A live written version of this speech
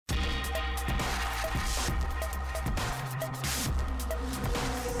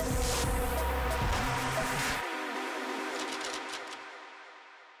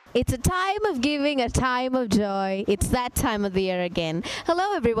It's a time of giving, a time of joy. It's that time of the year again.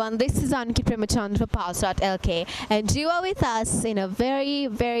 Hello everyone, this is Anuki Premachandra for Pulse.lk, and you are with us in a very,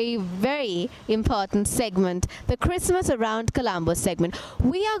 very, very important segment, the Christmas Around Colombo segment.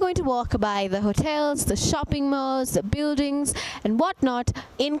 We are going to walk by the hotels, the shopping malls, the buildings and whatnot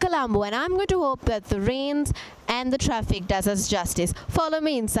in Colombo, and I'm going to hope that the rains and the traffic does us justice. Follow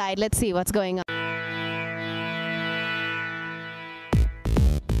me inside, let's see what's going on.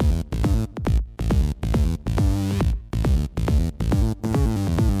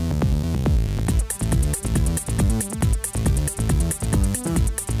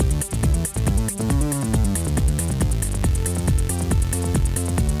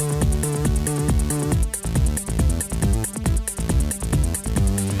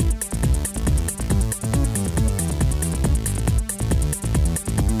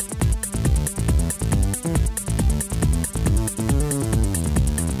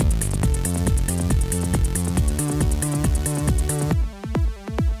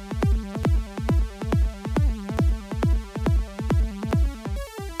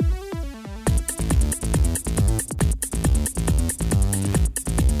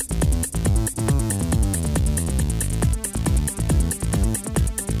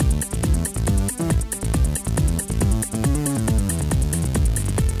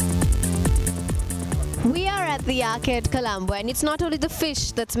 We are at the Arcade Colombo, and it's not only the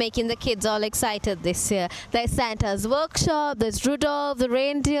fish that's making the kids all excited this year. There's Santa's workshop, there's Rudolph the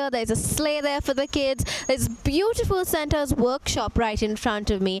reindeer, there's a sleigh there for the kids, there's beautiful Santa's workshop right in front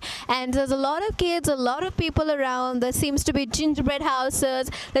of me, and there's a lot of kids, a lot of people around. There seems to be gingerbread houses,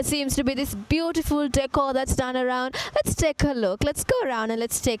 there seems to be this beautiful decor that's done around. Let's take a look, let's go around and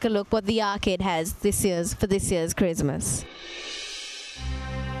let's take a look what the arcade has for this year's Christmas.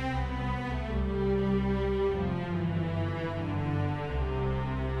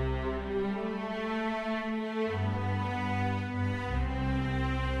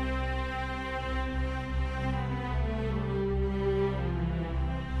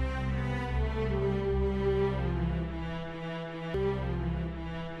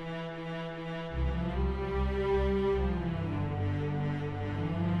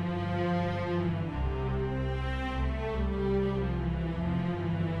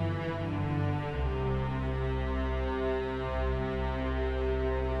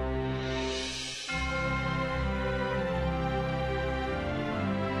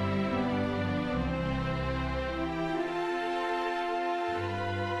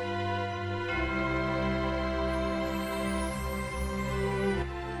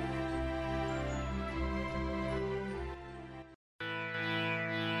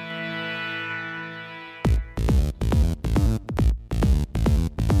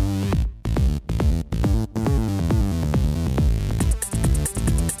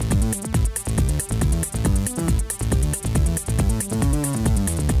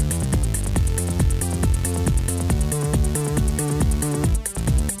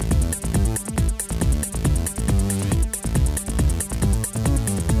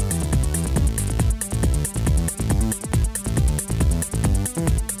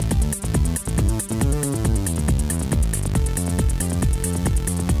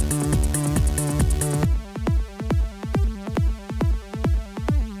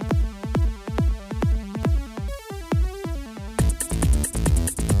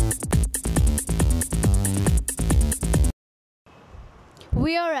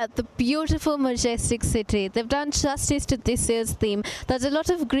 We are at the beautiful, majestic city. They've done justice to this year's theme. There's a lot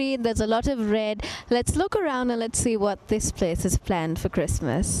of green, there's a lot of red. Let's look around and let's see what this place has planned for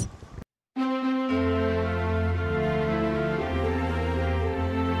Christmas.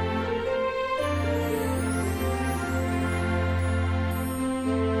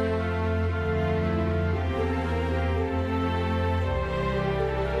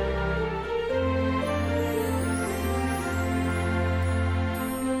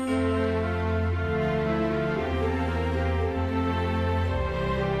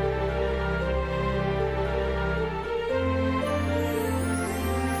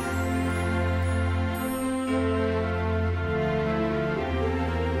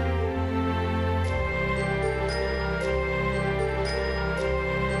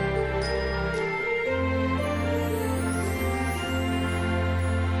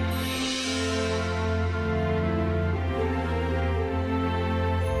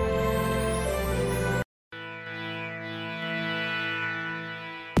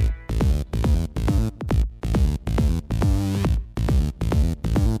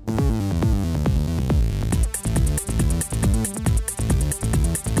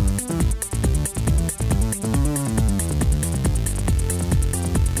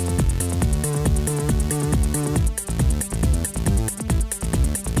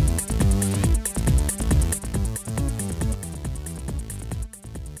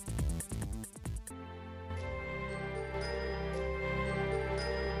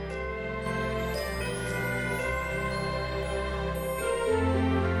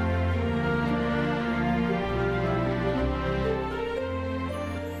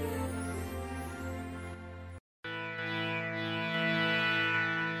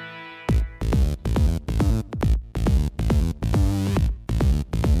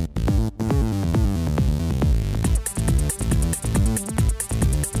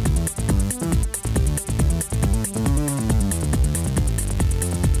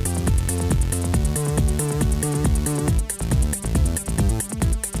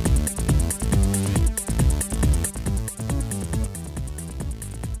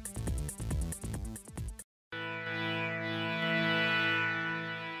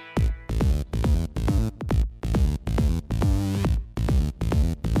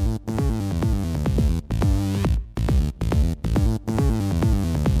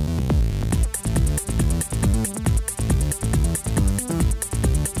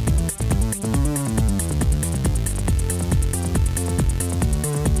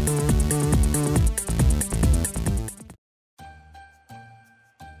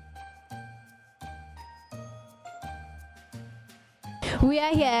 We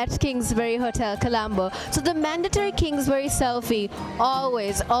are here at Kingsbury Hotel, Colombo. So the mandatory Kingsbury selfie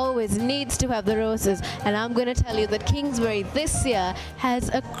always needs to have the roses. And I'm going to tell you that Kingsbury this year has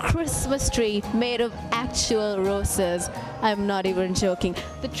a Christmas tree made of actual roses. I'm not even joking.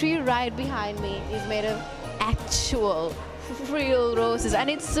 The tree right behind me is made of actual real roses, and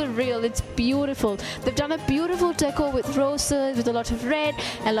it's surreal, it's beautiful. They've done a beautiful decor with roses, with a lot of red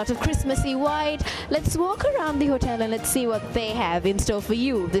and a lot of Christmassy white. Let's walk around the hotel and let's see what they have in store for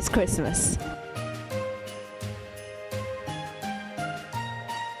you this Christmas.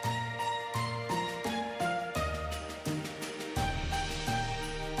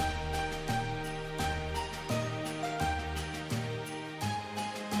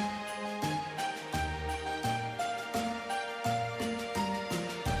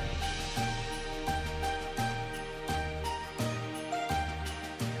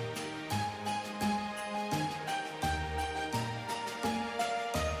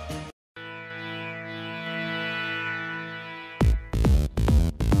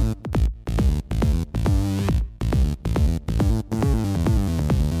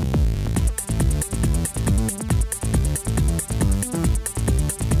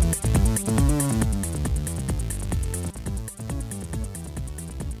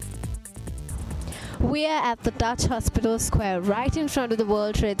 We are at the Dutch Hospital Square, right in front of the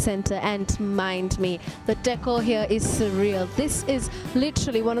World Trade Center, and mind me, the decor here is surreal. This is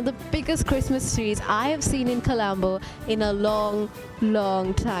literally one of the biggest Christmas trees I have seen in Colombo in a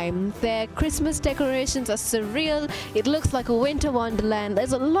long time. Their Christmas decorations are surreal. It looks like a winter wonderland.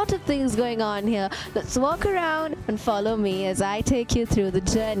 There's a lot of things going on here. Let's walk around and follow me as I take you through the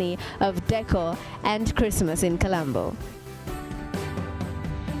journey of decor and Christmas in Colombo.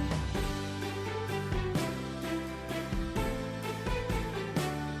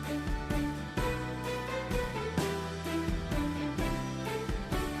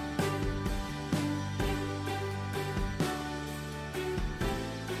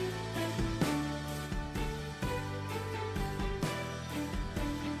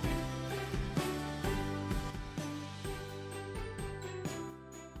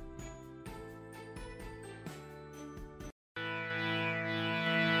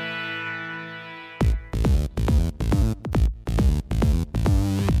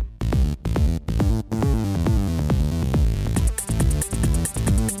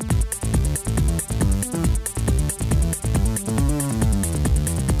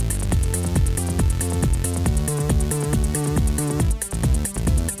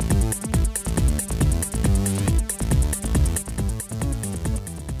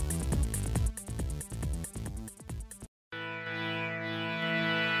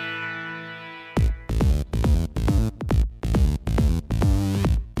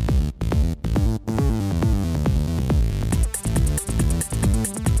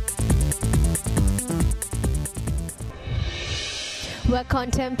 Where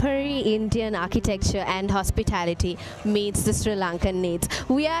contemporary Indian architecture and hospitality meets the Sri Lankan needs.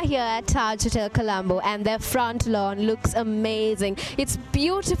 We are here at Taj Hotel Colombo, and their front lawn looks amazing. It's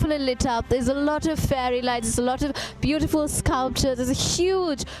beautifully lit up. There's a lot of fairy lights, there's a lot of beautiful sculptures. There's a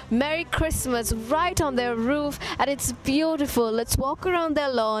huge Merry Christmas right on their roof, and it's beautiful. Let's walk around their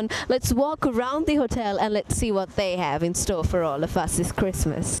lawn, let's walk around the hotel, and let's see what they have in store for all of us this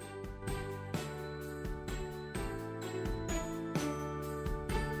Christmas.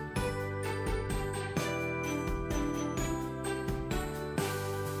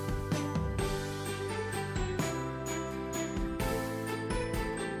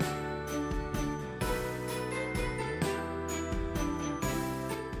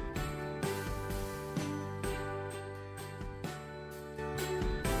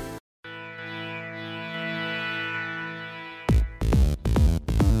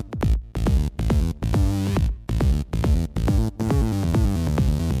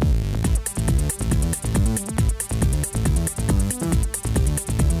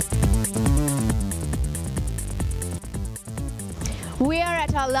 We are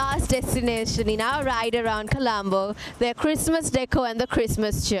at our last destination in our ride around Colombo, their Christmas deco and the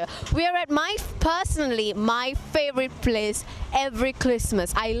Christmas cheer. We are at personally my favorite place every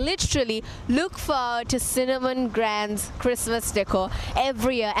Christmas. I literally look forward to Cinnamon Grand's Christmas decor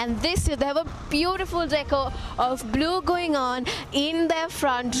every year, and this year they have a beautiful decor of blue going on in their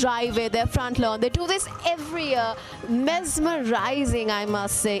front driveway, their front lawn. They do this every year, mesmerizing, I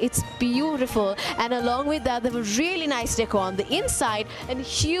must say. It's beautiful, and along with that they have a really nice decor on the inside and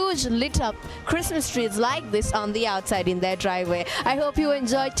huge lit up Christmas trees like this on the outside in their driveway. I hope you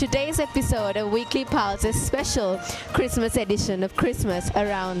enjoyed today's episode of Weekly Pulse's special Christmas edition of Christmas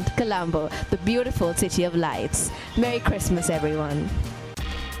around Colombo, the beautiful city of lights. Merry Christmas, everyone.